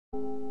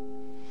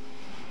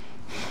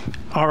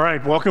All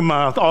right, welcome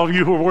all of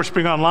you who are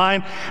worshiping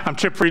online. I'm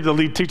Chip Freed, the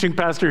lead teaching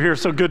pastor here.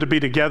 So good to be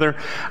together.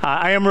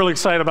 I am really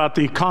excited about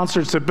the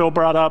concerts that Bill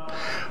brought up,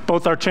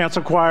 both our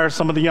chancel choir,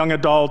 some of the young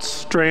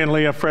adults, Dre and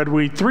Leah, Fred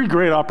Wheat, 3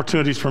 great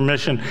opportunities for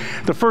mission.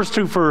 The first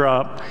 2 for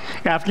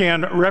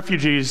Afghan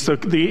refugees.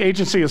 The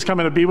agency is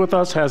coming to be with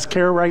us, has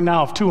care right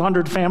now of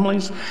 200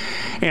 families,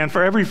 and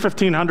for every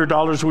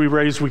 $1,500 we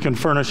raise, we can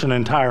furnish an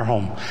entire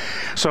home.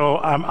 So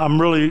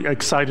I'm really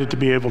excited to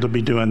be able to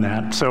be doing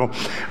that. So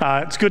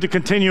it's good to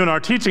continue in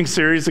our teaching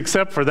series,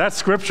 except for that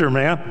scripture,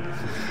 man.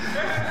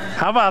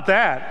 How about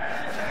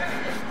that?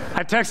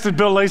 I texted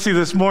Bill Lacey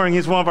this morning.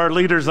 He's one of our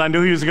leaders. I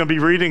knew he was going to be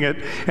reading it.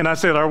 And I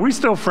said, "Are we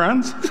still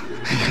friends?"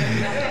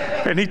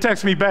 And he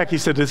texted me back. He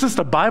said, "Is this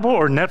the Bible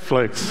or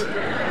Netflix?"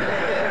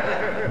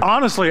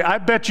 Honestly, I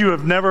bet you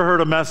have never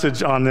heard a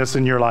message on this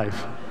in your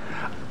life.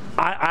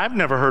 I've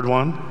never heard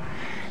one.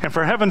 And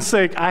for heaven's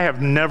sake, I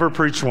have never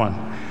preached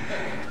one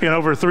in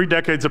over 3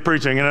 decades of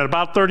preaching. And in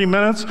about 30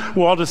 minutes,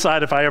 we'll all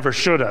decide if I ever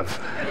should have,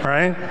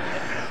 right?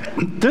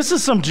 This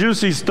is some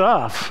juicy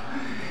stuff.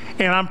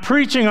 And I'm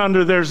preaching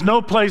under "There's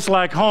no place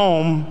like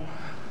home,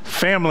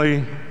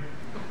 family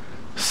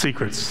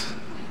secrets."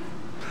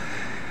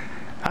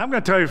 I'm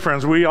going to tell you,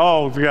 friends, we've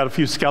got a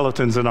few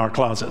skeletons in our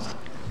closet.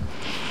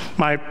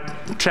 My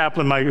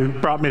chaplain, who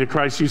brought me to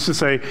Christ, used to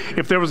say,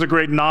 if there was a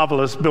great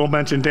novelist, Bill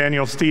mentioned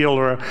Daniel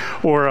Steele,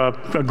 or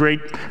a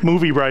great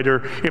movie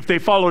writer, if they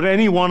followed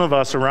any one of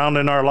us around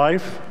in our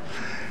life,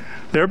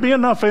 there'd be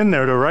enough in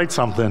there to write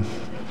something,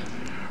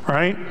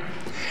 right?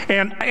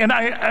 And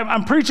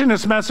I'm preaching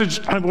this message,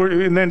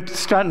 and then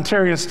Scott and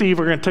Terry and Steve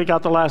are going to take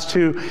out the last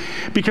 2,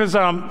 because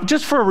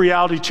just for a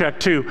reality check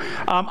too.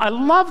 I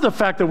love the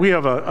fact that we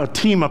have a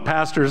team of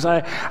pastors.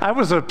 I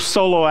was a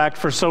solo act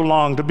for so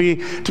long. To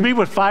be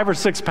with 5 or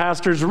 6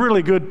 pastors,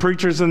 really good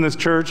preachers in this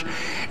church,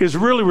 is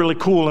really, really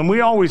cool. And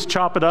we always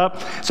chop it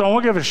up. So I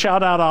want to give a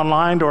shout out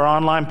online to our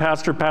online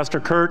pastor, Pastor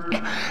Kurt,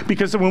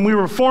 because when we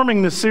were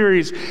forming this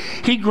series,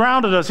 he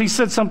grounded us. He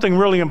said something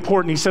really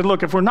important. He said,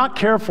 look, if we're not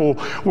careful,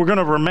 we're going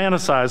to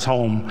romanticize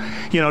home.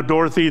 You know,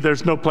 Dorothy,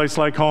 "There's no place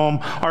like home,"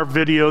 our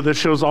video that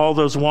shows all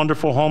those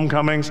wonderful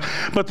homecomings.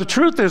 But the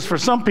truth is, for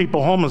some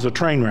people, home is a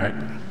train wreck.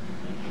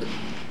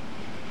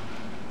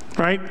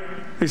 Right?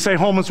 They say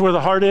home is where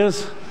the heart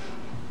is.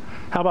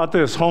 How about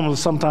this? Home is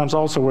sometimes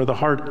also where the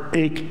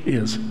heartache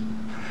is.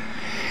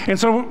 And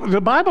so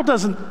the Bible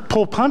doesn't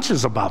pull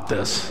punches about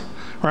this,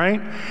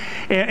 right?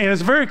 And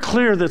it's very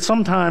clear that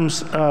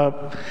sometimes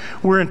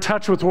we're in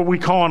touch with what we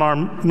call in our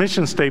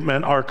mission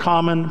statement, our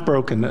common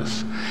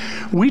brokenness.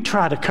 We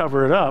try to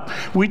cover it up.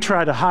 We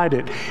try to hide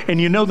it.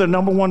 And you know the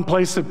number one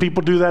place that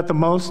people do that the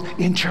most?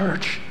 In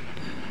church.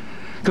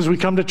 Because we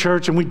come to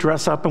church and we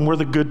dress up and we're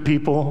the good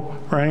people,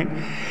 right?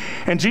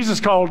 And Jesus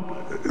called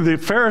the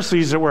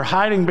Pharisees that were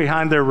hiding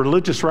behind their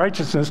religious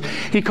righteousness,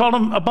 he called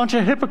them a bunch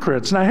of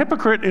hypocrites. Now,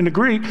 hypocrite in the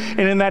Greek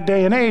and in that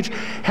day and age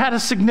had a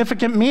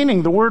significant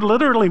meaning. The word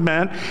literally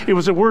meant, it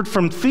was a word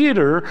from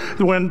theater,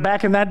 when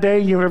back in that day,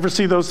 you ever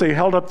see those, they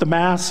held up the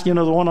mass, you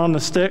know, the one on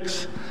the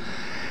sticks?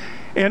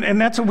 And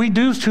that's what we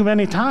do too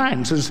many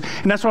times.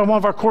 And that's why one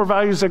of our core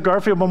values at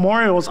Garfield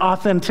Memorial is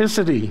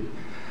authenticity.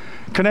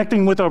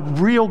 Connecting with a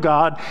real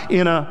God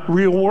in a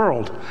real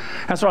world.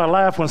 That's why I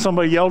laugh when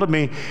somebody yelled at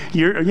me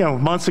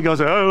months ago and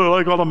said, "Oh, I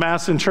like all the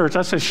masks in church."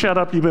 I said, "Shut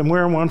up, you've been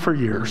wearing one for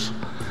years."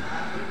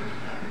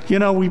 You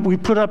know, we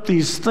put up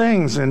these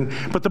things,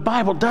 but the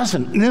Bible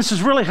doesn't. And this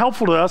is really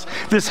helpful to us.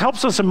 This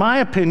helps us, in my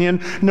opinion,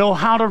 know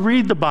how to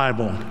read the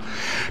Bible.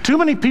 Too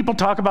many people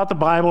talk about the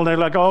Bible, and they're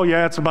like, "Oh,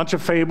 yeah, it's a bunch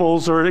of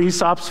fables, or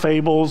Aesop's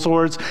fables,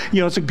 or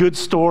it's a good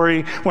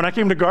story." When I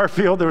came to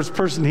Garfield, there was a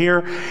person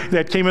here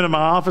that came into my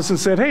office and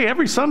said, "Hey,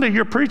 every Sunday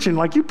you're preaching,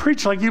 like you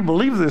preach like you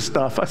believe this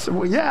stuff." I said,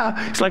 "Well,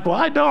 yeah." He's like, "Well,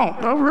 I don't."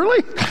 "Oh,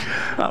 really?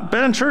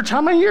 Been in church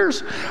how many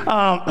years?"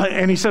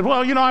 And he said,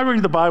 "Well, I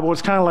read the Bible.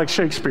 It's kind of like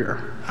Shakespeare."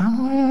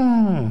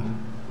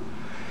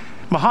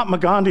 Mahatma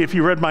Gandhi, if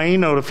you read my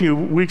e-note a few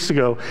weeks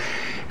ago,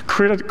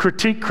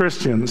 critique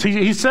Christians.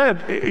 He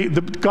said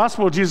the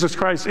gospel of Jesus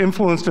Christ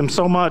influenced him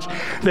so much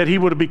that he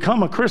would have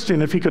become a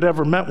Christian if he could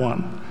ever met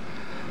one.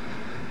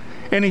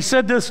 And he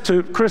said this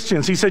to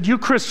Christians. He said, "You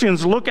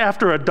Christians look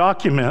after a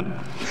document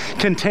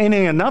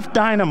containing enough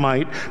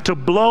dynamite to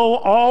blow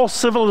all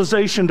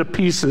civilization to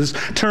pieces,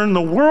 turn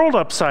the world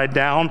upside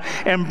down,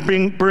 and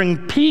bring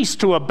peace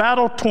to a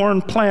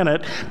battle-torn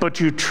planet, but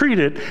you treat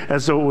it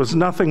as though it was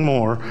nothing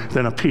more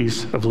than a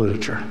piece of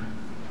literature."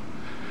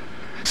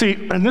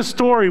 See, in this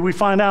story, we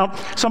find out,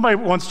 somebody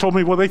once told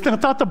me, well, they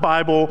thought the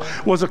Bible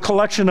was a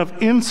collection of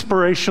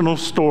inspirational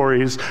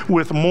stories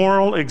with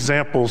moral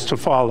examples to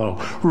follow.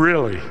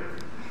 Really?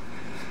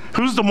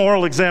 Who's the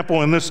moral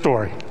example in this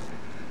story?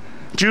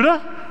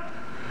 Judah?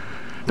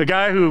 The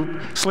guy who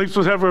sleeps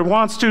with whoever he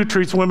wants to,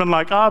 treats women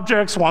like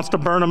objects, wants to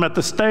burn them at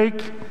the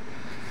stake.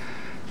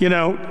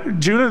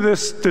 Judah,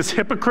 this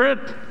hypocrite.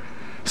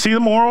 See the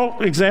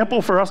moral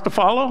example for us to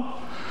follow?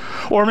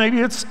 Or maybe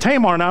it's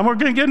Tamar. Now, we're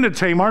going to get into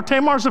Tamar.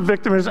 Tamar's a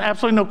victim. There's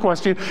absolutely no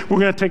question. We're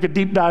going to take a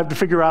deep dive to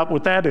figure out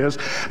what that is.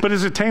 But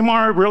is it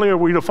Tamar? Really, are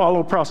we to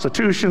follow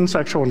prostitution,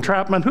 sexual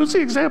entrapment? Who's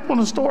the example in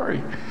the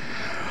story?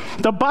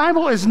 The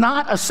Bible is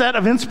not a set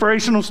of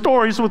inspirational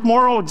stories with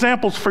moral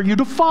examples for you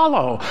to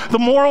follow. The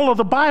moral of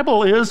the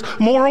Bible is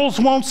morals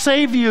won't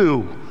save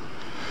you.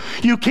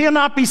 You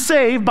cannot be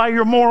saved by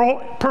your moral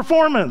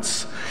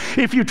performance.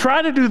 If you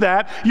try to do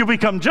that, you'll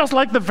become just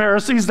like the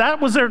Pharisees. That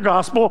was their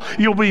gospel.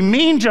 You'll be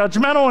mean,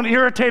 judgmental, and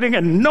irritating,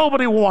 and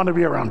nobody will want to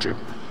be around you.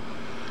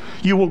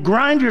 You will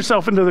grind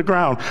yourself into the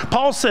ground.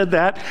 Paul said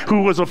that,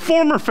 who was a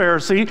former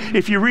Pharisee,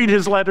 if you read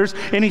his letters,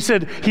 and he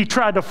said he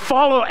tried to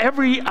follow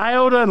every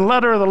iota and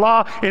letter of the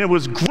law, and it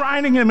was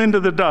grinding him into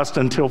the dust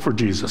until for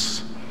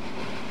Jesus.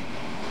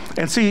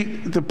 And see,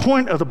 the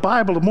point of the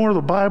Bible, the moral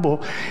of the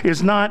Bible,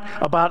 is not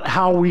about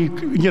how we,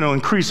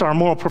 increase our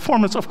moral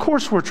performance. Of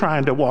course, we're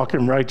trying to walk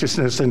in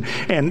righteousness and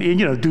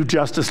do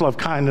justice, love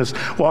kindness,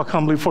 walk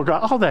humbly before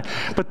God, all that.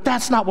 But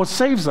that's not what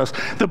saves us.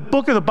 The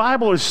book of the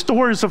Bible is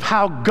stories of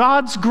how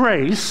God's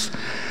grace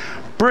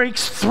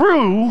breaks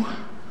through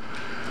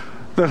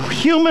the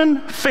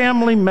human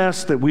family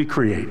mess that we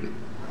create.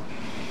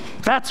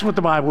 That's what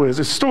the Bible is.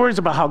 It's stories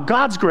about how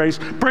God's grace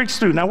breaks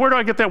through. Now, where do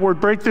I get that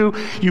word breakthrough?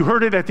 You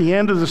heard it at the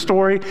end of the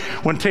story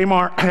when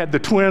Tamar had the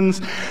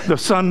twins. The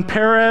son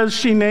Perez,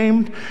 she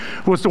named,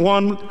 was the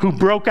one who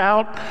broke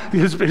out.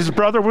 His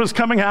brother was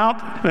coming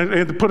out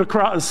and put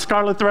a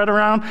scarlet thread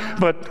around,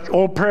 but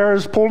old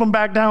Perez pulled him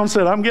back down and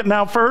said, I'm getting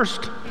out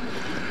first.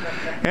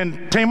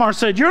 And Tamar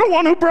said, you're the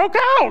one who broke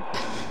out.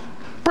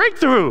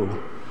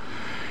 Breakthrough.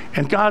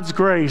 And God's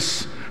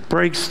grace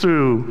breaks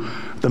through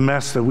the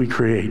mess that we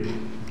create.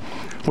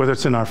 Whether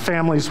it's in our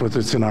families, whether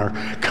it's in our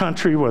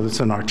country, whether it's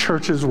in our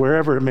churches,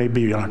 wherever it may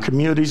be, in our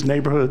communities,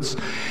 neighborhoods,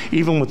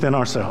 even within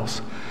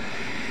ourselves.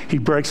 He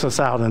breaks us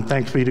out, and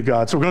thanks be to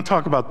God. So we're going to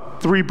talk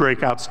about 3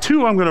 breakouts.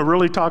 2 I'm going to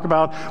really talk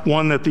about,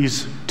 one that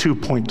these 2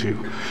 point to.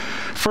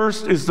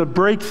 First is the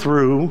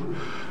breakthrough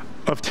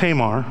of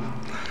Tamar.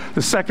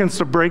 The second's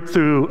the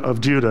breakthrough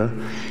of Judah.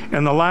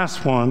 And the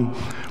last one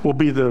will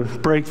be the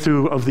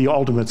breakthrough of the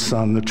ultimate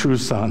son, the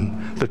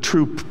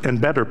true and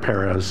better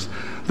Perez,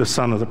 the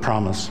son of the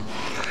promise.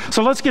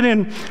 So let's get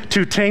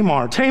into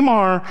Tamar.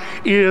 Tamar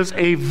is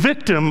a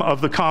victim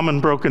of the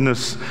common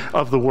brokenness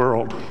of the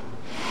world.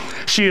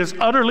 She is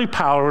utterly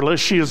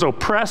powerless. She is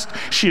oppressed.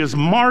 She is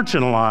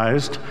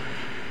marginalized.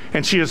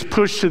 And she is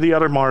pushed to the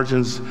utter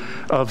margins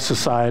of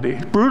society,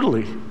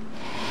 brutally.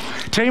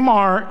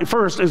 Tamar,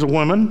 first, is a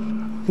woman.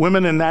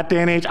 Women in that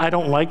day and age, I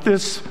don't like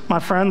this, my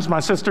friends, my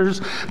sisters,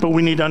 but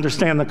we need to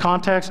understand the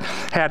context,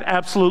 had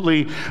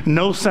absolutely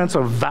no sense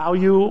of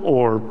value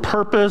or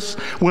purpose.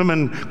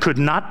 Women could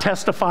not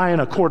testify in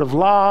a court of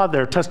law.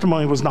 Their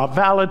testimony was not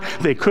valid.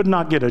 They could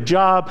not get a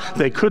job.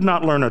 They could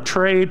not learn a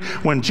trade.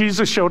 When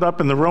Jesus showed up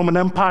in the Roman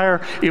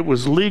Empire, it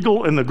was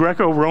legal in the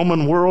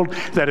Greco-Roman world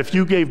that if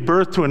you gave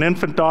birth to an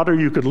infant daughter,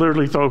 you could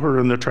literally throw her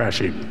in the trash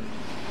heap.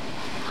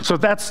 So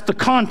that's the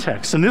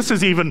context, and this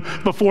is even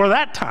before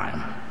that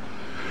time.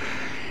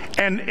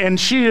 And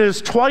she is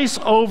twice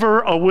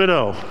over a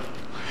widow.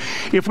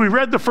 If we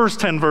read the first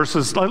 10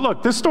 verses,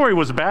 look, this story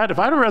was bad. If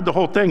I'd have read the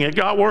whole thing, it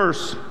got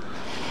worse.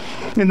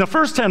 In the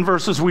first 10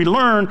 verses, we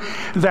learn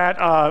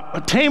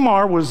that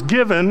Tamar was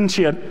given,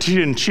 she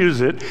didn't choose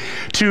it,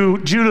 to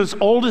Judah's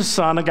oldest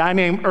son, a guy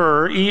named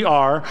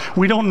E-R.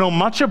 We don't know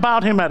much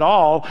about him at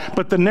all,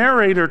 but the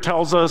narrator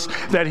tells us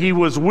that he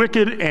was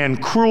wicked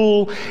and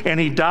cruel, and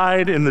he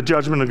died in the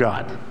judgment of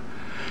God.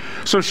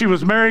 So she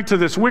was married to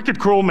this wicked,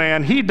 cruel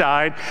man. He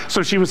died.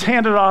 So she was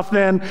handed off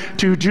then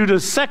to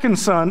Judah's second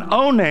son,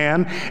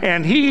 Onan,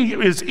 and he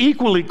is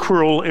equally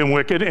cruel and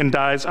wicked and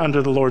dies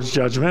under the Lord's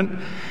judgment.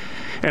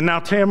 And now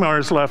Tamar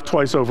is left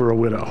twice over a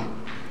widow.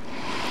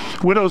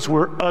 Widows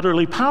were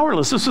utterly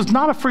powerless. This is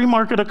not a free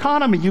market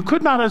economy. You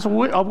could not, as a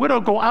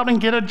widow, go out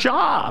and get a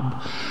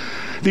job.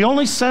 The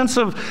only sense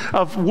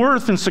of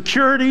worth and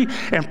security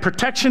and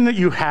protection that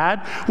you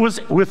had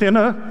was within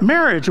a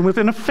marriage and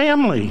within a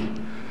family.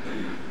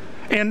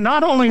 And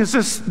not only is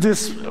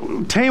this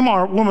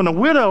Tamar woman a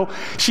widow,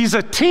 she's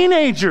a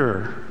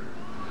teenager.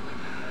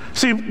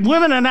 See,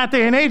 women in that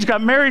day and age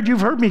got married.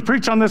 You've heard me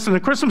preach on this in the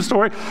Christmas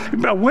story.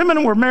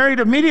 Women were married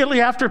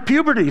immediately after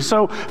puberty.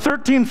 So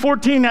 13,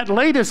 14, at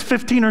latest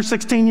 15 or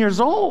 16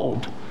 years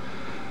old.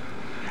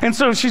 And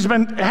so she's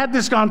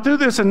had gone through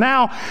this, and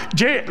now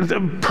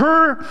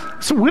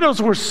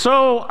widows were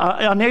so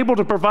unable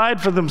to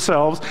provide for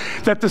themselves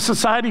that the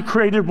society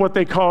created what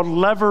they called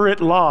levirate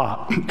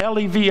law,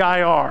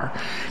 L-E-V-I-R,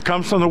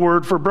 comes from the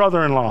word for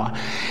brother-in-law.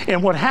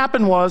 And what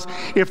happened was,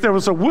 if there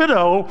was a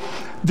widow,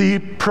 the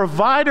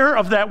provider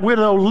of that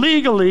widow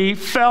legally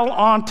fell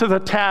onto the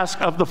task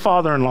of the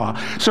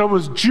father-in-law. So it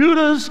was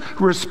Judah's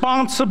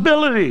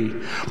responsibility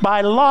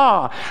by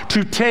law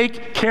to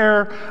take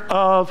care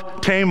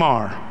of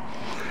Tamar.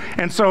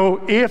 And so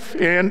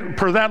and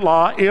per that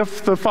law,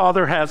 if the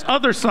father has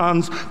other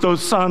sons,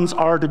 those sons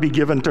are to be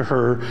given to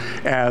her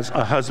as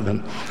a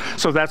husband.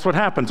 So that's what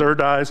happens.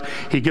 dies,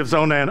 he gives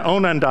Onan,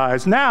 Onan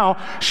dies. Now,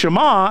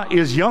 Shema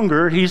is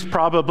younger. He's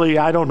probably,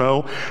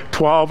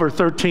 12 or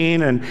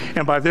 13,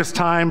 and by this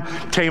time,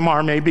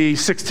 Tamar may be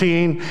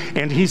 16,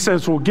 and he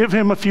says, we'll give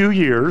him a few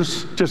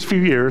years, just a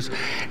few years,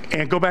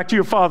 and go back to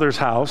your father's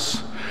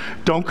house.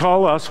 Don't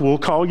call us, we'll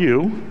call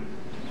you.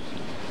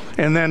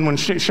 And then when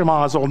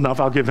Shema is old enough,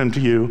 I'll give him to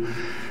you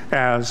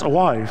as a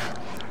wife.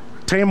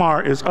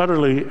 Tamar is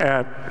utterly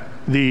at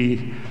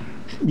the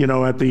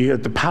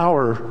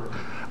power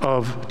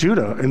of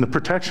Judah and the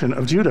protection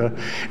of Judah,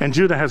 and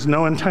Judah has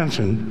no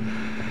intention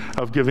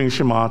of giving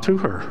Shema to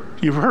her.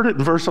 You've heard it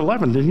in verse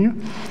 11, didn't you?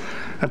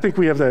 I think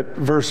we have that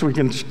verse we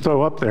can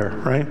throw up there,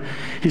 right?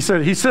 He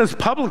says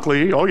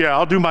publicly, oh yeah,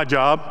 I'll do my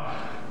job.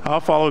 I'll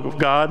follow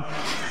God.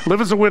 Live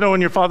as a widow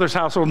in your father's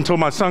household until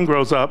my son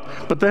grows up.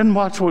 But then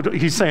watch what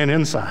he's saying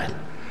inside.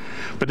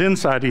 But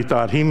inside he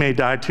thought, he may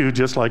die too,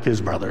 just like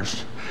his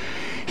brothers.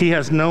 He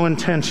has no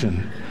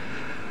intention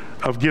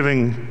of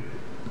giving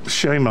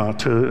Shema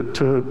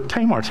to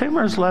Tamar.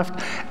 Tamar is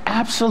left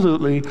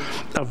absolutely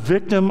a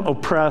victim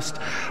oppressed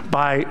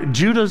by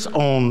Judah's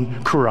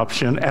own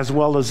corruption as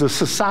well as the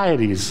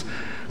society's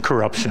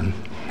corruption.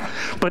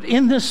 But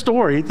in this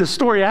story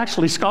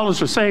actually,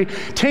 scholars will say,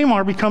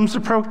 Tamar becomes the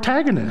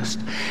protagonist.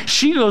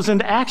 She goes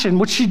into action.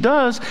 What she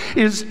does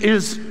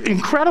is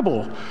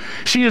incredible.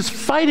 She is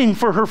fighting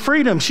for her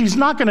freedom. She's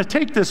not going to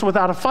take this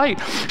without a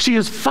fight. She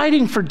is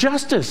fighting for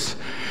justice.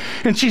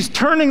 And she's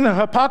turning the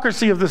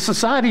hypocrisy of the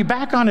society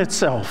back on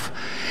itself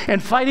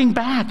and fighting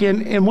back.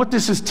 And what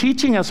this is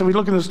teaching us, if we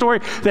look at the story,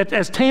 that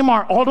as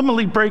Tamar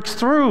ultimately breaks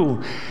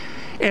through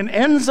and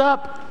ends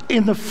up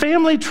in the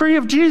family tree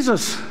of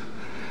Jesus,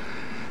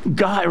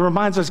 it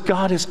reminds us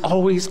God is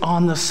always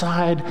on the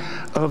side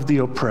of the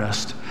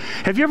oppressed.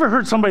 Have you ever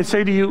heard somebody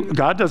say to you,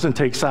 God doesn't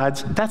take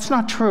sides? That's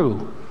not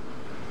true.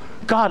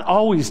 God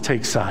always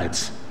takes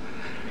sides.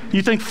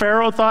 You think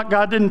Pharaoh thought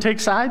God didn't take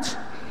sides?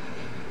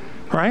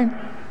 Right?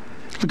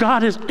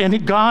 God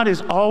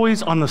is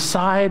always on the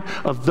side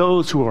of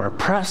those who are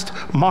oppressed,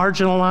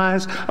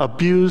 marginalized,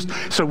 abused.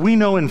 So we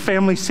know in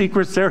family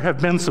secrets there have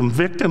been some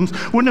victims.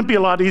 Wouldn't it be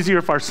a lot easier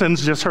if our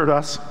sins just hurt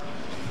us?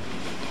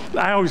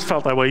 I always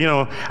felt that way.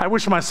 I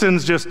wish my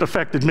sins just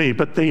affected me,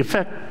 but they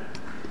affect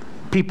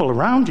people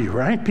around you,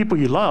 right? People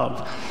you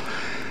love.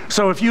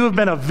 So if you have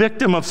been a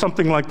victim of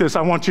something like this,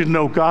 I want you to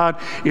know God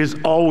is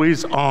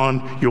always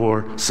on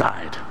your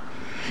side.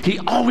 He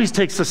always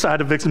takes the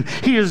side of victim.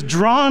 He is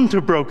drawn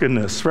to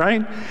brokenness,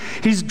 right?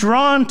 He's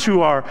drawn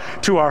to our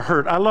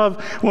hurt. I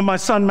love when my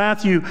son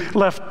Matthew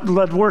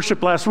led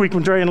worship last week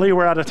when Dre and Lee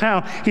were out of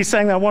town. He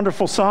sang that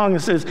wonderful song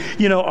that says,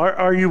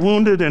 are you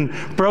wounded and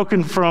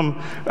broken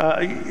from,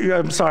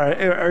 I'm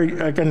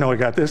sorry, I know I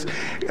got this.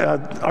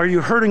 Are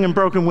you hurting and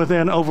broken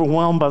within,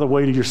 overwhelmed by the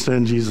weight of your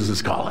sin? Jesus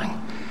is calling.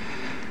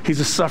 He's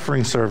a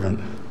suffering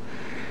servant.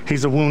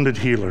 He's a wounded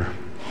healer.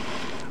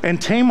 And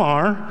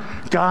Tamar,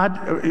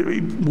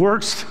 God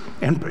works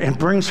and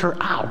brings her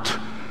out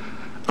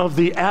of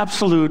the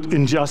absolute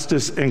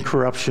injustice and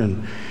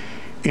corruption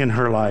in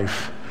her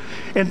life.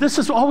 And this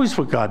is always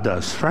what God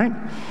does, right?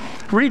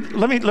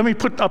 Let me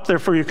put up there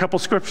for you a couple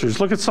scriptures.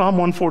 Look at Psalm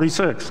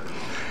 146.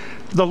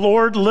 The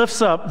Lord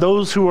lifts up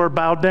those who are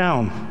bowed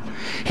down.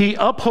 He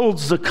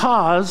upholds the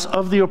cause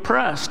of the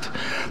oppressed.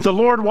 The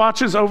Lord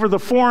watches over the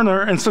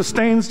foreigner and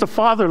sustains the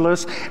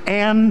fatherless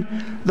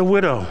and the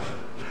widow.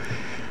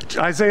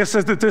 Isaiah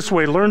says it this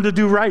way: learn to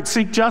do right,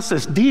 seek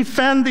justice,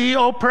 defend the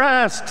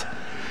oppressed,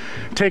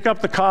 take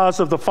up the cause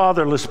of the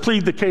fatherless,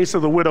 plead the case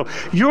of the widow.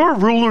 Your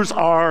rulers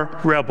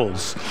are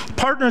rebels,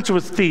 partners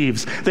with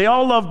thieves. They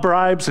all love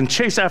bribes and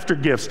chase after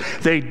gifts.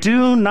 They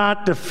do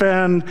not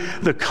defend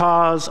the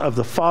cause of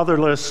the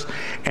fatherless,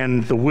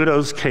 and the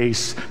widow's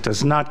case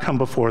does not come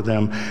before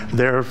them.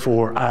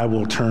 Therefore, I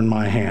will turn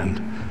my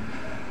hand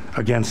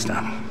against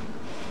them.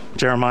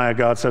 Jeremiah,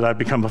 God said, I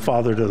become a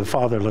father to the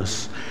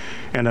fatherless,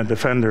 and a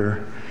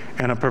defender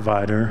and a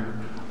provider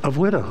of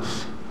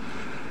widows.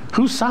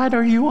 Whose side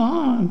are you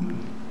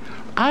on?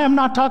 I am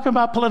not talking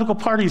about political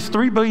parties.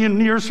 3 billion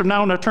years from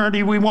now in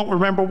eternity, we won't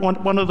remember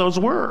what one of those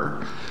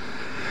were.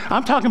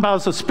 I'm talking about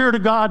as the Spirit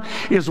of God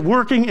is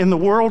working in the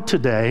world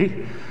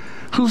today,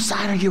 whose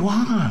side are you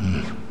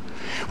on?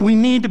 We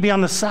need to be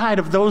on the side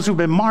of those who've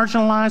been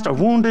marginalized or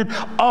wounded.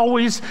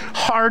 Always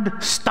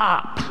hard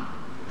stop.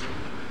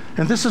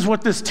 And this is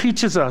what this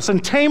teaches us.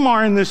 And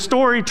Tamar in this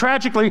story,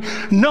 tragically,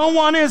 no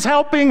one is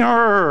helping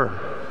her.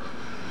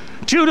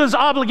 Judah's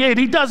obligated.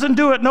 He doesn't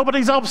do it.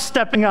 Nobody's else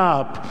stepping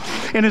up.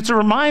 And it's a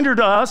reminder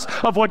to us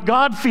of what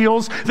God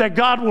feels, that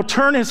God will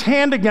turn his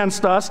hand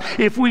against us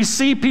if we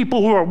see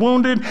people who are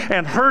wounded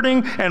and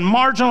hurting and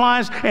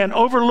marginalized and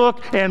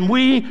overlooked, and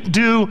we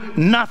do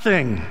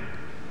nothing.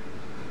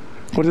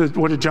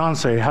 What did John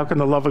say? How can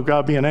the love of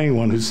God be in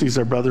anyone who sees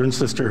their brother and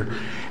sister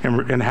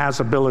and has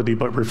ability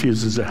but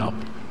refuses to help?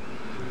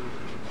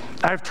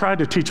 I've tried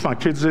to teach my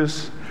kids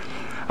this.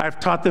 I've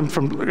taught them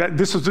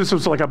this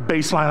was like a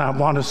baseline I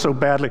wanted so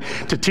badly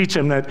to teach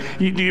them that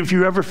if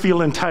you ever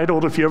feel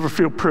entitled, if you ever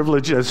feel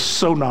privileged, it's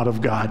so not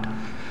of God.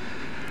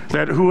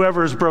 That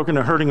whoever is broken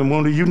and hurting and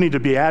wounded, you need to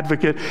be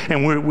advocate,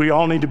 and we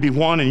all need to be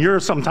one, and you're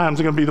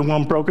sometimes going to be the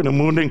one broken and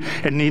wounding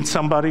and need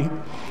somebody.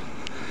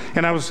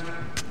 And I was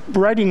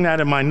writing that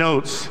in my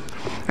notes,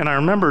 and I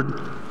remembered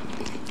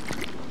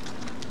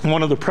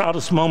one of the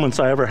proudest moments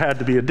I ever had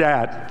to be a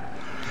dad.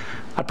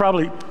 I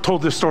probably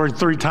told this story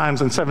 3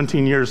 times in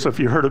 17 years, so if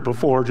you heard it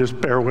before,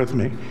 just bear with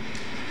me.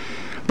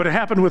 But it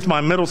happened with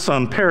my middle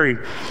son, Perry.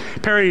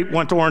 Perry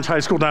went to Orange High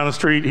School down the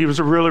street. He was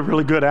a really,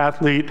 really good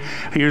athlete.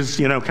 He was,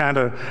 kind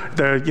of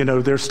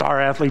their star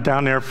athlete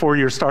down there,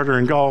 4-year starter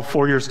in golf,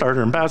 4-year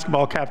starter in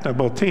basketball, captain of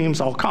both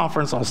teams, all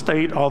conference, all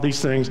state, all these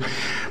things.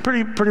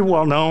 Pretty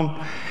well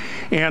known.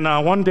 And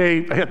one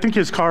day, I think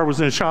his car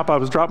was in the shop. I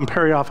was dropping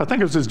Perry off. I think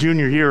it was his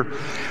junior year.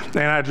 And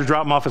I had to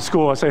drop him off at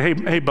school. I said,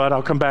 hey, bud,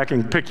 I'll come back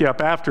and pick you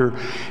up after.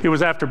 It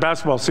was after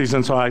basketball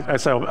season, so I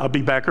said, I'll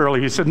be back early.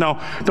 He said, no,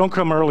 don't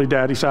come early,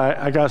 Dad. He said,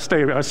 I got to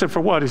stay. I said,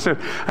 for what? He said,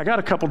 I got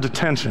a couple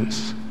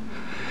detentions.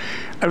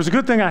 It was a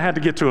good thing I had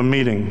to get to a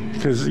meeting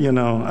because,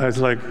 I was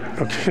like,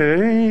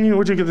 okay,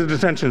 what'd you get the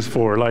detentions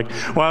for? Like,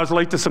 well, I was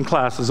late to some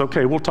classes.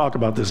 Okay, we'll talk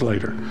about this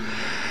later.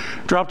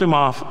 Dropped him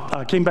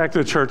off, came back to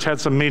the church,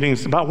 had some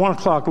meetings. About 1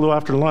 o'clock, a little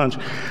after lunch,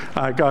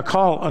 I got a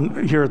call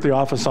here at the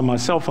office on my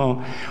cell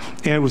phone,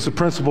 and it was the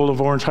principal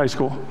of Orange High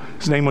School.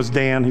 His name was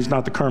Dan. He's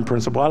not the current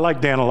principal. I like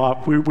Dan a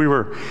lot. We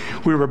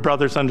were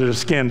brothers under the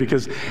skin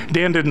because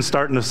Dan didn't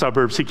start in the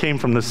suburbs. He came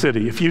from the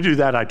city. If you do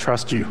that, I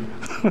trust you.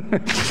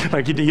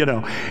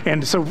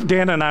 And so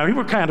Dan and I, we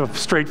were kind of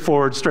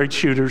straightforward, straight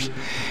shooters.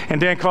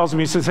 And Dan calls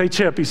me, he says, hey,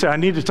 Chip, he said, I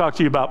need to talk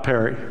to you about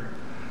Perry.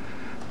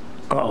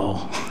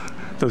 Uh-oh.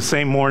 The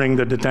same morning,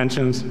 the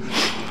detentions.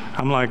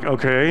 I'm like,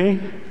 okay.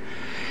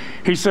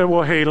 He said,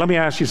 well, hey, let me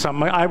ask you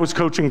something. I was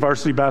coaching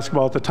varsity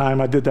basketball at the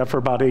time. I did that for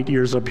about 8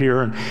 years up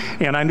here.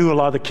 And I knew a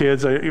lot of the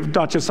kids,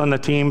 not just on the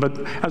team, but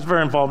I was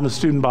very involved in the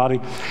student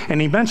body.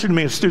 And he mentioned to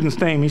me a student's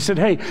name. He said,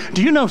 hey,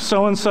 do you know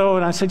so-and-so?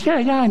 And I said, yeah,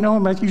 I know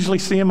him. I usually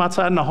see him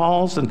outside in the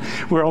halls, and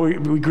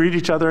we greet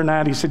each other and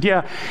that. He said,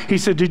 yeah. He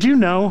said, did you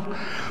know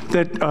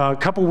that a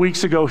couple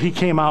weeks ago he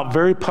came out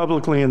very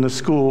publicly in the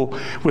school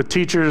with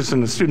teachers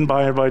and the student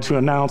body, everybody, to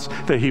announce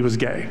that he was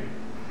gay?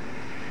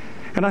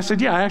 And I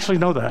said, yeah, I actually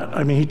know that.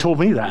 I mean, he told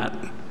me that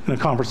in a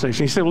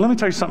conversation. He said, well, let me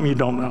tell you something you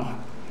don't know.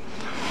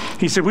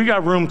 He said, we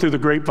got room through the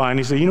grapevine.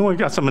 He said, you know, we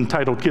got some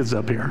entitled kids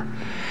up here.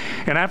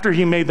 And after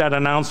he made that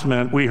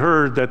announcement, we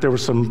heard that there were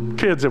some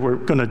kids that were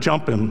going to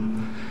jump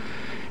him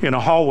in a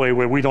hallway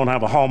where we don't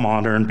have a hall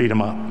monitor and beat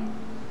him up.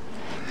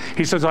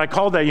 He says, I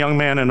called that young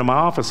man into my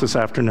office this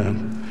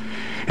afternoon.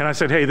 And I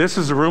said, hey, this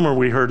is a rumor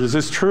we heard. Is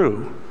this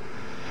true?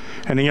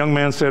 And the young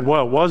man said,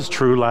 well, it was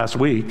true last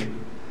week.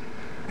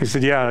 He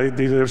said, yeah,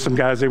 there were some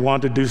guys, they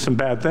wanted to do some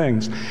bad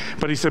things.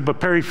 But he said, but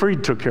Perry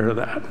Freed took care of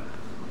that.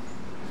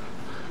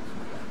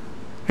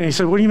 And he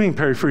said, what do you mean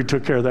Perry Freed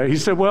took care of that? He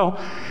said,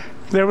 well,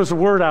 there was a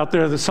word out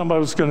there that somebody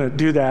was going to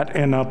do that,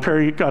 and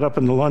Perry got up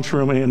in the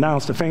lunchroom and he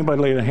announced if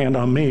anybody laid a hand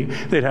on me,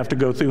 they'd have to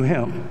go through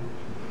him.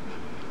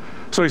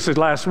 So he said,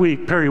 last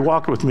week, Perry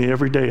walked with me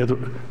every day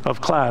of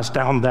class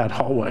down that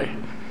hallway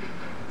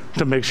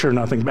to make sure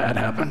nothing bad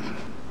happened.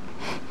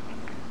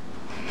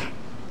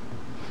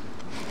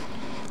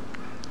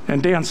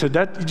 And Dan said,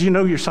 did you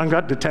know your son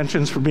got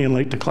detentions for being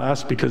late to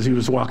class because he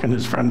was walking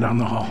his friend down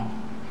the hall?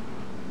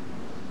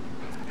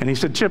 And he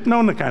said, Chip,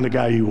 knowing the kind of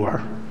guy you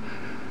are,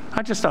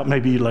 I just thought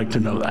maybe you'd like to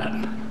know that.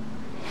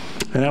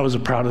 And that was the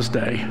proudest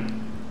day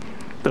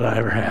that I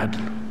ever had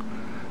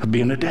of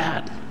being a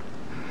dad.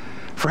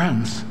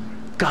 Friends,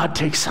 God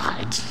takes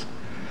sides.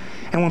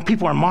 And when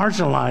people are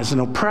marginalized and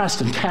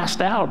oppressed and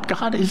cast out,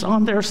 God is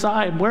on their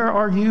side. Where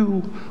are you?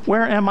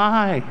 Where am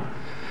I?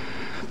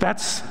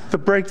 That's the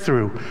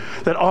breakthrough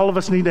that all of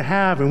us need to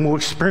have, and we'll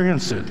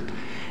experience it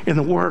in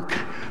the work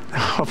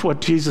of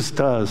what Jesus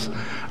does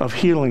of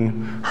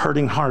healing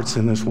hurting hearts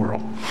in this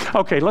world.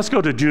 Okay, let's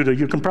go to Judah.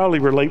 You can probably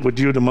relate with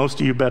Judah,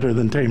 most of you better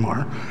than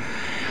Tamar.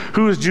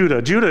 Who is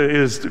Judah? Judah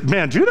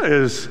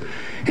is,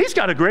 he's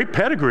got a great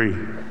pedigree,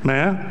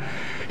 man.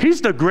 He's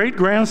the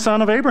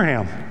great-grandson of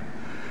Abraham.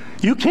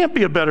 You can't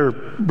be a better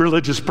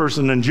religious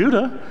person than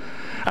Judah.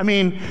 I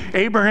mean,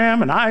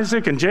 Abraham and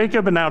Isaac and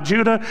Jacob and now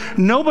Judah,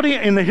 nobody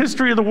in the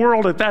history of the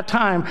world at that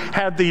time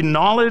had the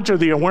knowledge or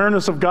the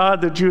awareness of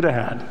God that Judah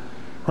had,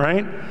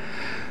 right?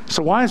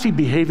 So why is he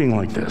behaving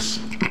like this?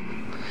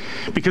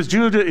 Because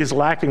Judah is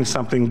lacking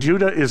something.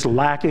 Judah is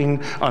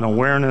lacking an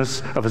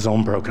awareness of his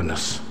own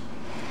brokenness.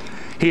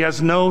 He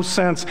has no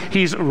sense.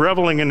 He's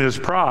reveling in his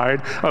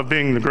pride of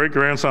being the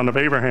great-grandson of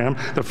Abraham,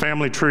 the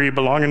family tree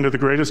belonging to the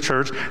greatest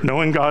church,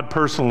 knowing God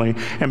personally,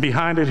 and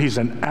behind it, he's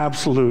an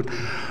absolute,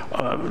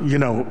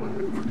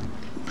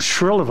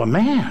 shrill of a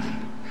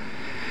man.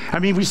 I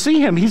mean, we see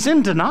him. He's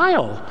in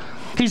denial.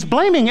 He's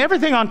blaming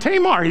everything on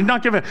Tamar. He's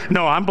not giving,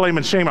 no, I'm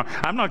blaming Tamar.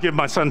 I'm not giving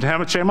my son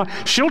to Tamar.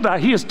 She'll die.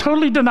 He is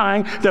totally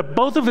denying that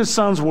both of his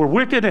sons were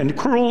wicked and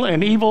cruel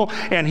and evil,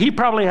 and he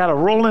probably had a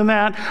role in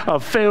that,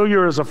 of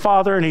failure as a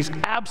father, and he's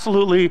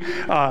absolutely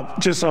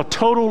just a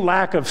total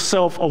lack of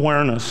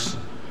self-awareness.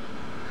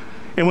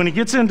 And when he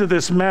gets into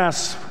this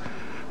mess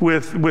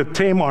with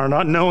Tamar,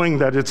 not knowing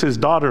that it's his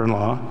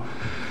daughter-in-law,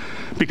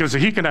 because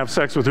he can have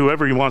sex with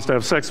whoever he wants to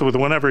have sex with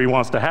whenever he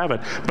wants to have it.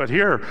 But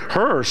here,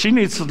 she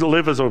needs to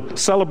live as a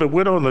celibate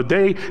widow, and the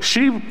day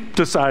she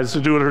decides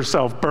to do it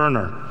herself, burn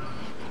her.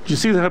 Do you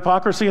see the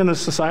hypocrisy in this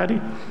society?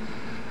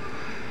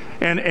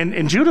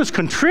 And Judah's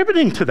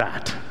contributing to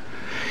that.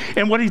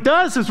 And what he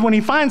does is when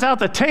he finds out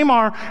that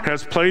Tamar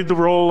has played the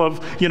role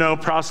of,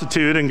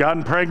 prostitute and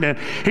gotten pregnant,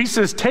 he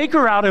says, take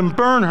her out and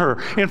burn her.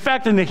 In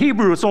fact, in the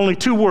Hebrew, it's only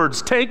 2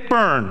 words, take,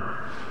 burn.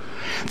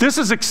 This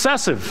is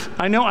excessive.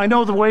 I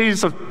know the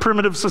ways of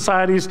primitive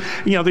societies,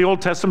 the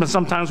Old Testament,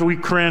 sometimes we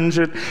cringe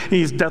at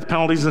these death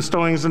penalties and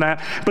stonings and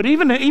that. But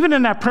even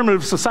in that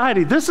primitive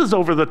society, this is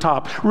over the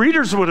top.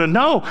 Readers would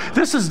know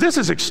this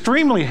is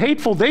extremely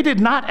hateful. They did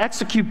not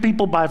execute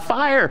people by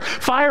fire.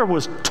 Fire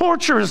was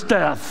torturous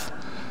death.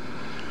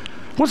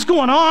 What's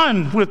going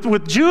on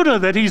with Judah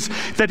that he's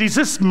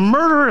this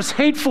murderous,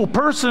 hateful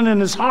person in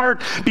his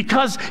heart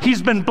because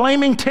he's been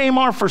blaming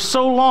Tamar for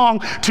so long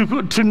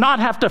to not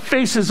have to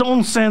face his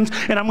own sins?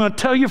 And I'm going to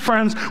tell you,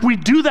 friends, we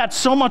do that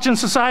so much in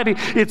society.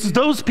 It's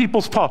those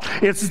people's fault.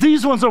 It's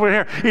these ones over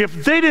here.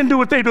 If they didn't do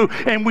what they do,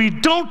 and we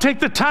don't take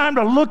the time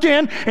to look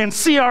in and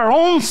see our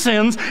own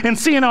sins and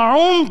see in our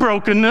own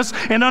brokenness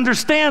and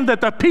understand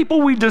that the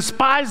people we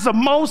despise the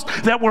most,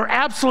 that we're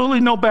absolutely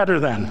no better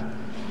than.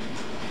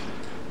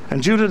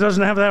 And Judah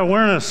doesn't have that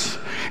awareness.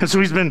 And so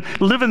he's been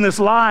living this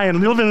lie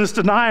and living this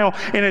denial,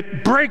 and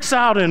it breaks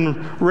out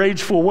in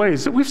rageful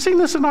ways. We've seen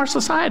this in our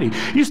society.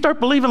 You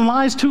start believing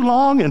lies too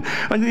long and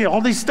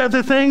all these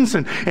other things,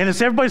 and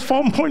it's everybody's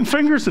fault and pointing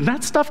fingers, and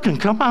that stuff can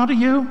come out of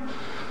you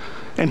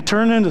and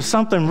turn into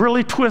something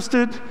really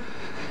twisted.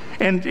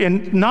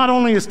 And not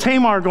only is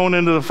Tamar going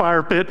into the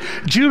fire pit,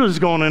 Judah's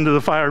going into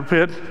the fire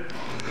pit.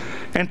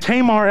 And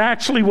Tamar,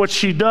 actually what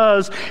she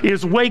does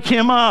is wake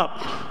him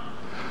up.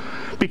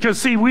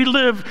 Because, see, we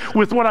live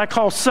with what I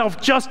call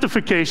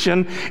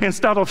self-justification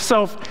instead of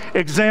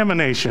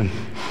self-examination.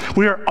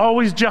 We are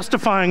always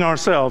justifying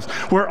ourselves.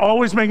 We're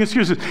always making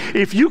excuses.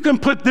 If you can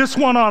put this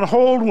one on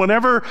hold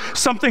whenever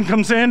something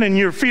comes in and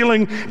you're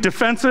feeling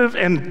defensive,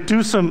 and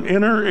do some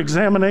inner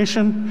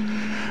examination,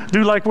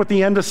 do like what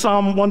the end of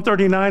Psalm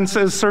 139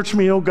 says, search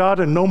me, O God,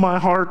 and know my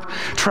heart.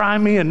 Try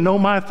me and know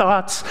my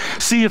thoughts.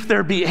 See if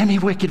there be any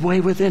wicked way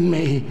within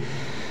me,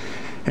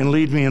 and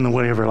lead me in the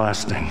way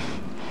everlasting.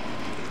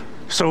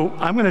 So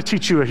I'm going to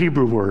teach you a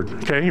Hebrew word,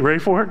 okay? You ready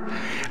for it?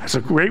 It's a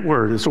great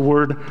word. It's a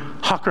word,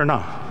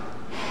 hakarna.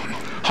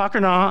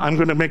 Hakarna, I'm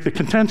going to make the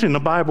contention in the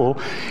Bible,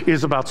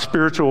 is about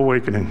spiritual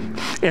awakening.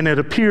 And it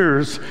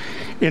appears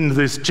in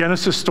this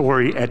Genesis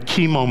story at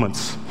key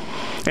moments.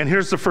 And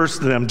here's the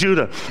first of them.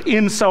 Judah,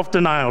 in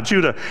self-denial.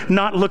 Judah,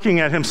 not looking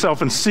at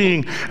himself and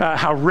seeing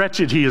how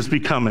wretched he is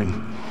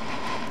becoming,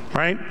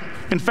 right?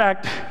 In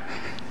fact,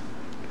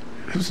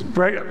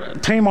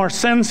 Tamar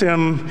sends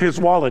him his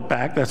wallet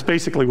back. That's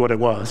basically what it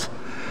was.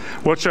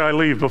 What should I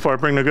leave before I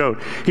bring the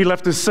goat? He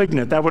left his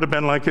signet. That would have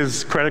been like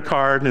his credit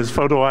card and his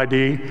photo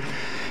ID.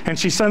 And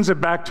she sends it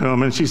back to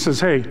him, and she says,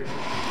 hey,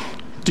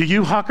 do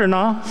you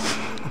hakarna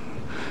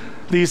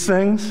these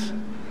things?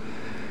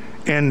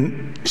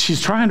 And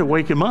she's trying to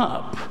wake him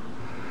up.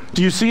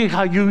 Do you see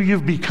how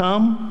you've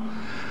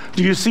become?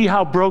 Do you see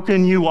how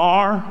broken you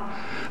are?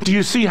 Do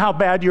you see how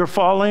bad you're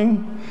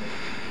falling?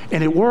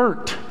 And it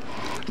worked.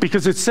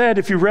 Because it said,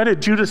 if you read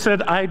it, Judah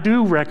said, I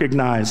do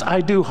recognize,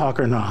 I do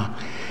hakarna.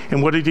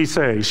 And what did he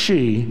say?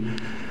 She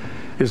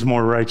is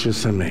more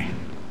righteous than me.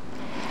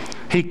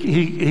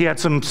 He had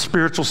some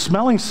spiritual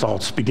smelling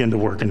salts begin to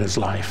work in his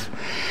life.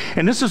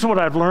 And this is what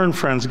I've learned,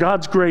 friends.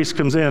 God's grace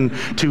comes in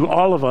to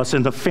all of us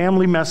in the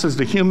family messes,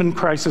 the human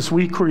crisis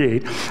we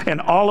create, and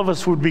all of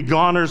us would be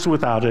goners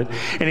without it.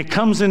 And it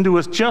comes into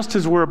us just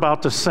as we're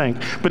about to sink.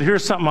 But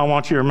here's something I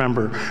want you to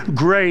remember.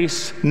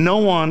 Grace, no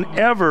one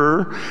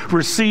ever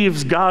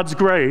receives God's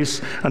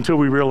grace until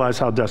we realize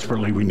how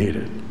desperately we need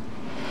it.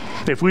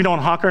 If we don't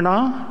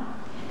hakarna,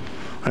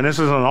 and this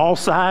is on all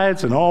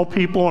sides and all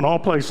people and all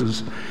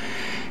places,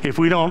 if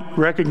we don't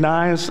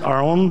recognize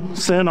our own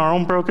sin, our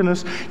own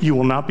brokenness, you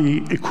will not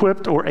be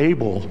equipped or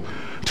able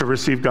to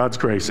receive God's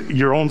grace.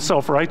 Your own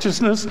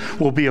self-righteousness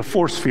will be a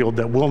force field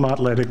that will not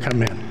let it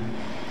come in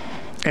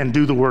and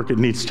do the work it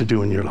needs to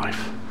do in your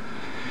life.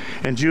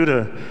 And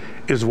Judah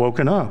is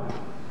woken up,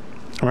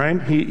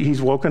 right?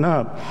 He's woken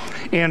up.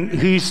 And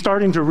he's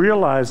starting to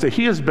realize that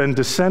he has been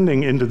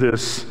descending into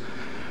this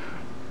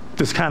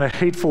kind of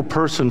hateful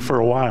person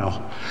for a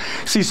while.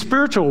 See,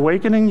 spiritual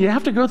awakening, you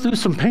have to go through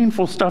some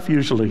painful stuff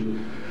usually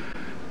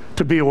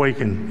to be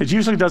awakened. It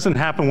usually doesn't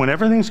happen when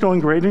everything's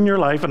going great in your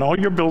life and all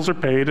your bills are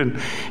paid and,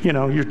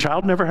 your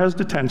child never has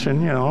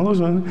detention, all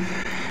those ones.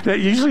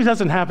 That usually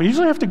doesn't happen. You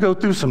usually have to go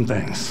through some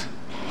things.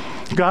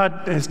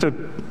 God has to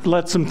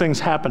let some things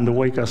happen to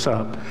wake us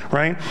up,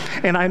 right?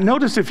 And I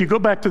noticed if you go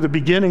back to the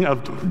beginning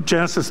of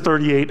Genesis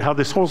 38, how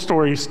this whole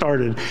story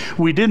started,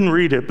 we didn't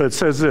read it, but it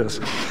says this.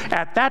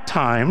 At that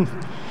time,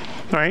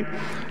 right,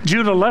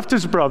 Judah left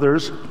his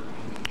brothers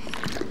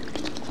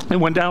and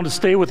went down to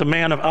stay with a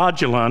man of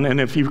Adullam. And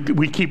if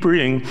we keep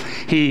reading,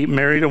 he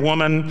married a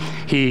woman,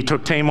 he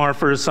took Tamar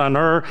for his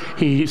son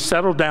he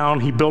settled down,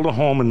 he built a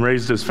home and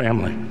raised his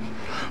family.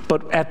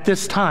 But at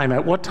this time,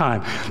 at what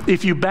time?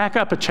 If you back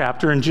up a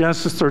chapter in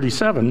Genesis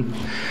 37,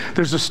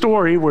 there's a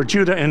story where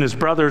Judah and his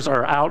brothers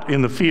are out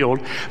in the field.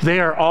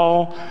 They are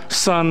all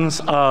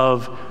sons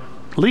of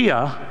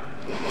Leah,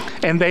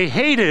 and they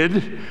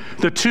hated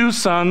the two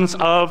sons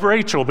of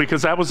Rachel,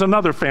 because that was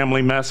another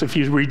family mess. If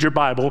you read your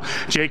Bible,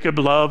 Jacob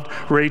loved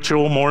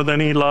Rachel more than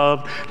he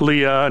loved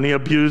Leah, and he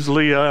abused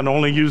Leah and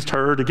only used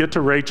her to get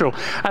to Rachel.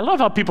 I love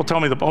how people tell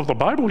me the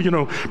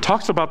Bible,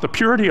 talks about the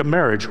purity of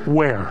marriage.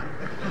 Where?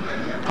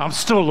 I'm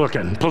still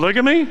looking.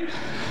 Polygamy?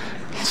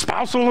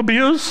 Spousal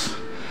abuse?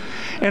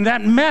 And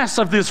that mess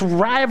of this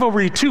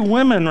rivalry, two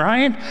women,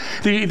 right?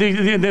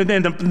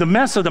 The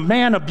mess of the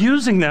man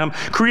abusing them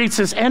creates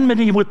this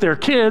enmity with their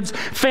kids,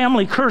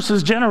 family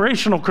curses,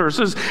 generational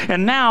curses.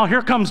 And now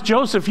here comes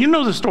Joseph, you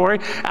know the story,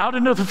 out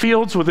into the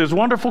fields with his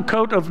wonderful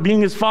coat of being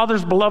his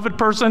father's beloved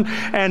person.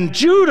 And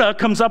Judah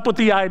comes up with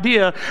the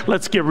idea,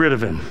 let's get rid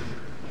of him.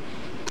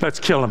 Let's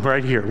kill him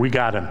right here. We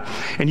got him.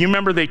 And you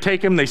remember they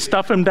take him, they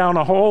stuff him down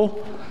a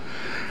hole.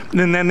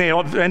 And then they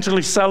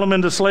eventually sell him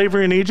into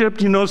slavery in Egypt.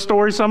 You know the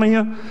story, some of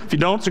you? If you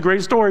don't, it's a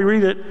great story.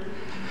 Read it.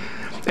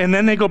 And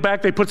then they go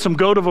back, they put some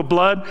goat of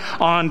blood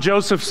on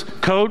Joseph's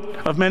coat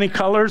of many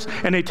colors,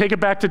 and they take it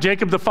back to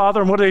Jacob the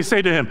father, and what do they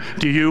say to him?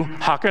 Do you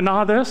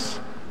hakanah this?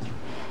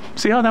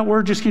 See how that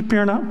word just keeps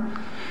appearing up?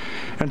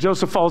 And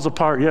Joseph falls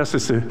apart. Yes,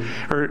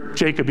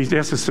 Jacob,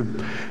 yes, it's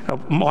a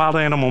wild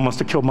animal must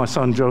have killed my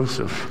son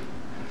Joseph.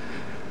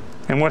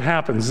 And what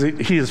happens?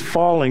 He is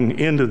falling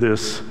into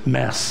this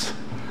mess.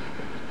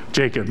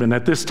 Jacob. And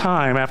at this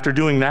time, after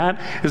doing that,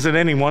 is it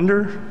any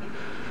wonder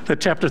that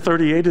chapter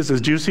 38 is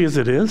as juicy as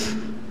it is?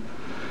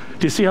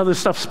 Do you see how this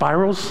stuff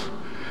spirals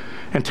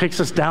and takes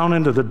us down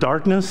into the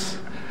darkness?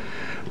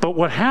 But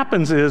what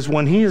happens is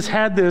when he has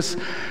had this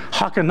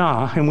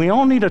hakanah, and we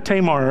all need a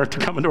Tamar to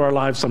come into our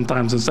lives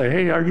sometimes and say,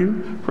 hey, are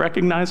you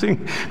recognizing?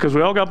 Because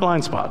we all got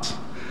blind spots.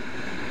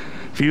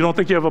 If you don't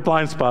think you have a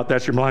blind spot,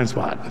 that's your blind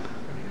spot.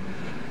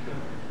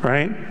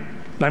 Right?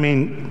 I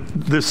mean,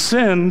 the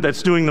sin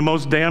that's doing the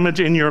most damage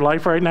in your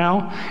life right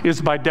now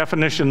is by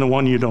definition the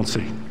one you don't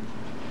see.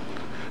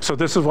 So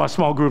this is why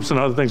small groups and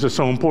other things are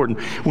so important.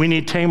 We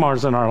need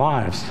Tamars in our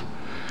lives,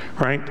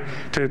 right,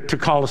 to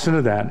call us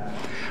into that.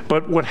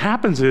 But what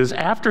happens is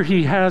after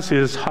he has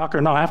his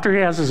hakanah, after he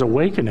has his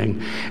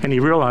awakening, and he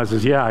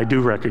realizes, yeah, I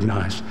do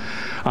recognize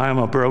I am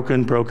a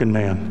broken, broken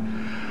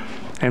man.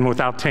 And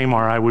without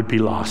Tamar, I would be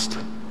lost.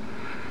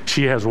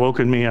 She has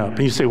woken me up.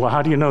 And you say, well,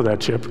 how do you know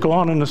that, Chip? Go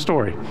on in the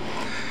story.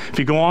 If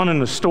you go on in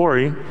the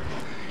story,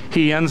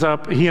 he and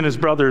his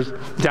brothers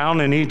down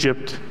in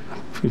Egypt.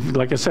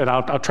 Like I said,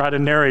 I'll try to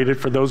narrate it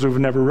for those who've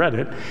never read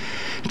it.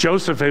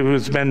 Joseph, who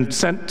has been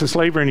sent to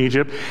slavery in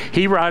Egypt,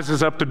 he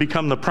rises up to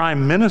become the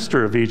prime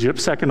minister of Egypt,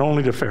 second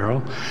only to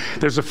Pharaoh.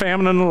 There's a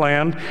famine in the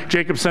land.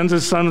 Jacob sends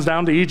his sons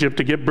down to Egypt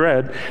to get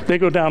bread. They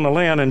go down the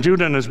land, and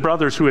Judah and his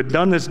brothers, who had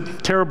done this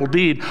terrible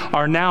deed,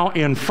 are now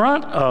in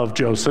front of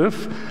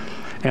Joseph,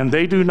 and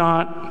they do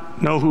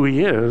not know who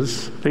he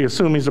is. They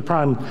assume he's a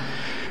prime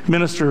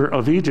minister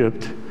of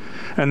Egypt,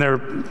 and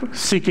they're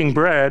seeking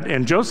bread,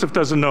 and Joseph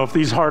doesn't know if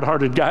these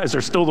hard-hearted guys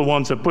are still the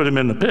ones that put him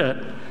in the pit.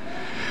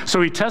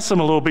 So he tests them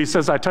a little bit. He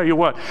says, I tell you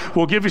what,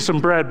 we'll give you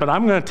some bread, but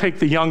I'm going to take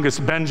the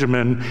youngest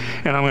Benjamin,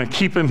 and I'm going to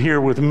keep him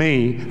here with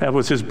me. That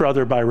was his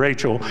brother by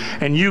Rachel.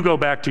 And you go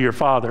back to your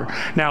father.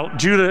 Now,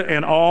 Judah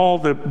and all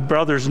the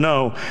brothers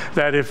know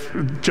that if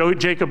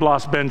Jacob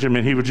lost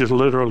Benjamin, he would just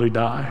literally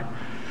die.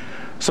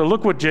 So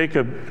look what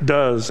Jacob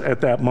does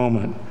at that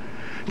moment.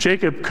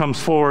 Jacob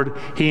comes forward,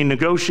 he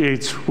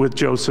negotiates with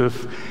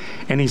Joseph,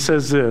 and he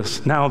says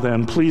this, now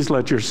then, please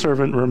let your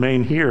servant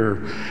remain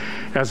here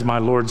as my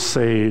Lord's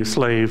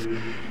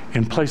slave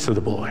in place of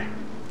the boy,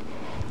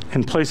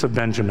 in place of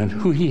Benjamin,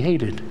 who he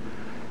hated,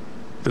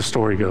 the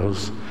story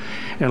goes,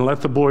 and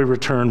let the boy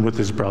return with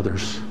his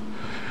brothers.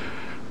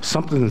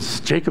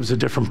 Jacob's a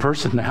different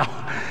person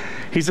now.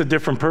 He's a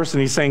different person.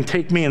 He's saying,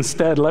 take me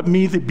instead. Let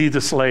me be the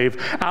slave.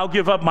 I'll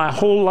give up my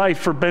whole life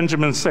for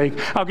Benjamin's sake.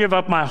 I'll give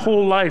up my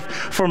whole life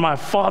for my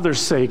father's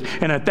sake.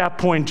 And at that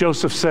point,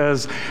 Joseph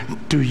says,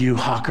 do you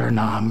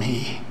hakanah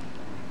me?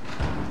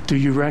 Do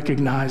you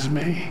recognize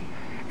me?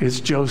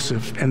 It's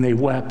Joseph. And they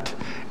wept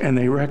and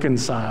they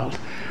reconciled.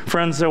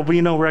 Friends, there'll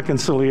be no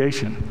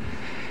reconciliation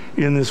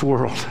in this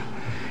world,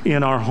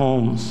 in our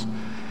homes,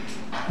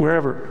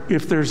 wherever,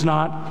 if there's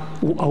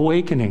not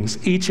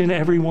awakenings, each and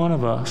every one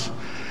of us,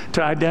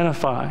 to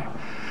identify.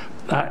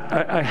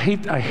 I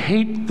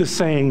hate the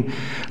saying,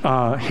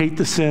 hate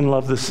the sin,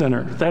 love the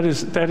sinner. That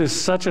is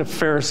such a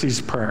Pharisee's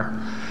prayer.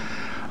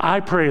 I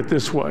pray it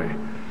this way.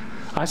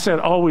 I said,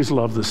 always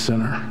love the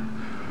sinner.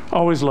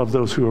 Always love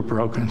those who are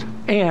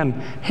broken. And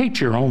hate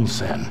your own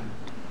sin.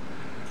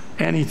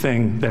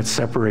 Anything that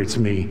separates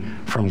me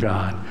from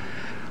God.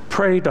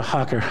 Pray to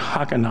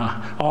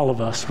Hakana, all of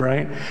us,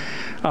 right?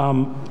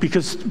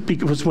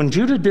 Because when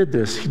Judah did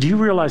this, do you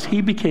realize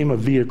he became a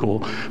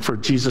vehicle for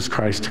Jesus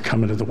Christ to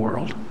come into the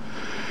world?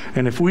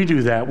 And if we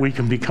do that, we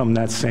can become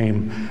that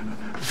same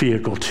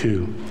vehicle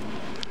too.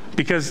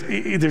 Because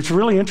it's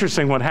really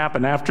interesting what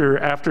happened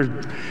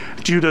after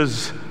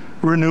Judah's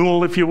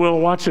renewal, if you will.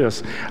 Watch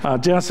this.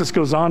 Genesis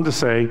goes on to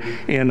say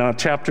in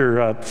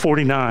chapter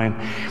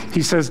 49,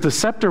 he says, the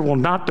scepter will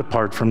not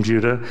depart from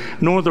Judah,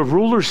 nor the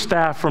ruler's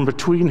staff from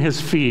between his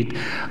feet,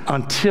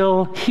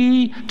 until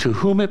he to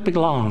whom it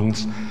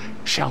belongs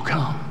shall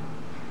come.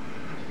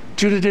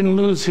 Judah didn't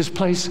lose his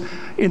place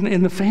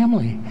in the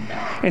family.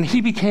 And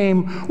he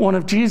became one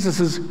of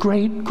Jesus's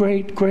great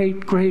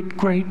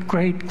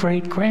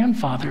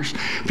grandfathers.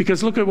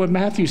 Because look at what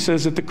Matthew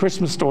says at the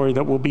Christmas story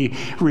that we'll be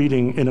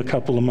reading in a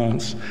couple of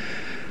months.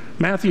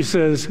 Matthew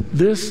says,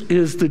 this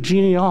is the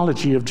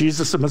genealogy of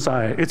Jesus the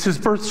Messiah. It's his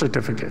birth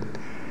certificate.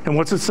 And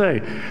what's it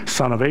say?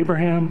 Son of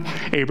Abraham.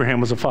 Abraham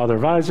was the father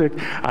of Isaac.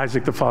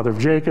 Isaac the father of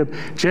Jacob.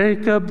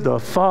 Jacob the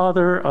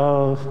father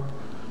of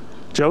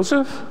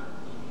Joseph?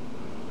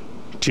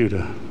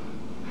 Judah.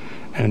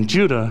 And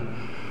Judah,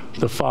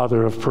 the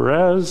father of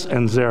Perez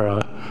and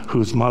Zerah,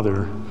 whose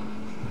mother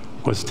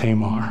was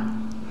Tamar.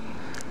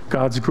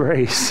 God's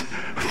grace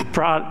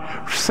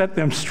set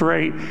them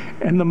straight,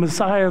 and the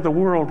Messiah of the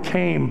world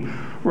came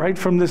right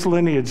from this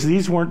lineage.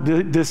 These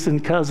weren't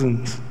distant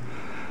cousins.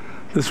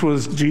 This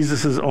was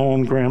Jesus'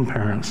 own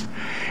grandparents.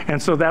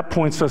 And so that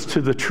points us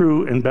to the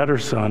true and better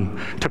son,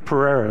 to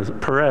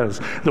Perez,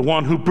 the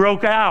one who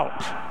broke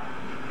out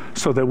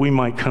so that we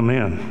might come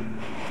in.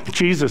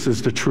 Jesus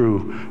is the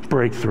true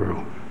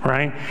breakthrough,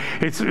 right?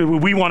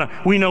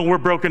 We know we're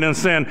broken in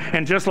sin,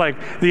 and just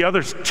like the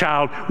other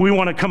child, we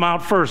want to come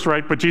out first,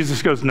 right? But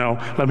Jesus goes, no,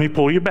 let me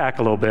pull you back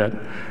a little bit.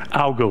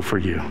 I'll go for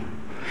you.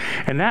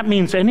 And that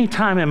means any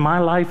time in my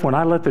life when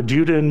I let the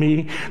Judah in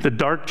me, the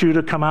dark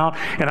Judah, come out,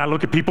 and I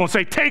look at people and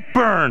say, take,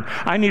 burn,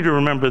 I need to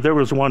remember there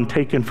was one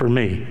taken for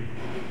me.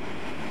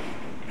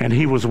 And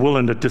he was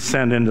willing to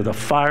descend into the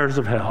fires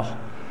of hell.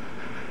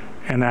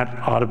 And that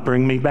ought to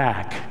bring me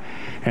back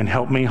and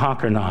help me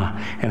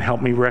hakana, and help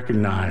me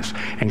recognize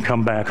and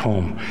come back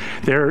home.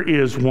 There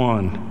is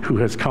one who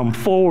has come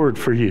forward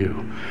for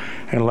you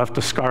and left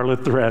a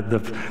scarlet thread,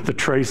 the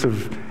trace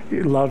of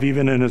love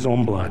even in his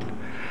own blood,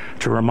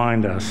 to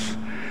remind us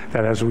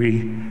that as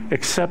we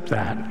accept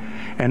that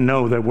and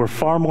know that we're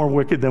far more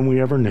wicked than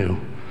we ever knew,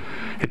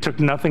 it took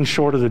nothing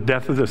short of the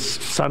death of the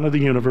Son of the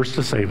universe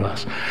to save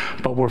us,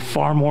 but we're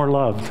far more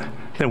loved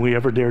than we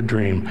ever dared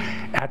dream.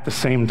 At the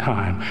same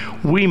time,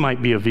 we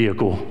might be a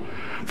vehicle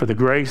for the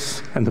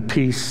grace and the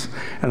peace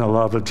and the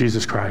love of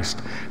Jesus Christ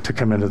to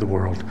come into the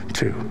world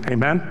too.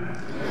 Amen?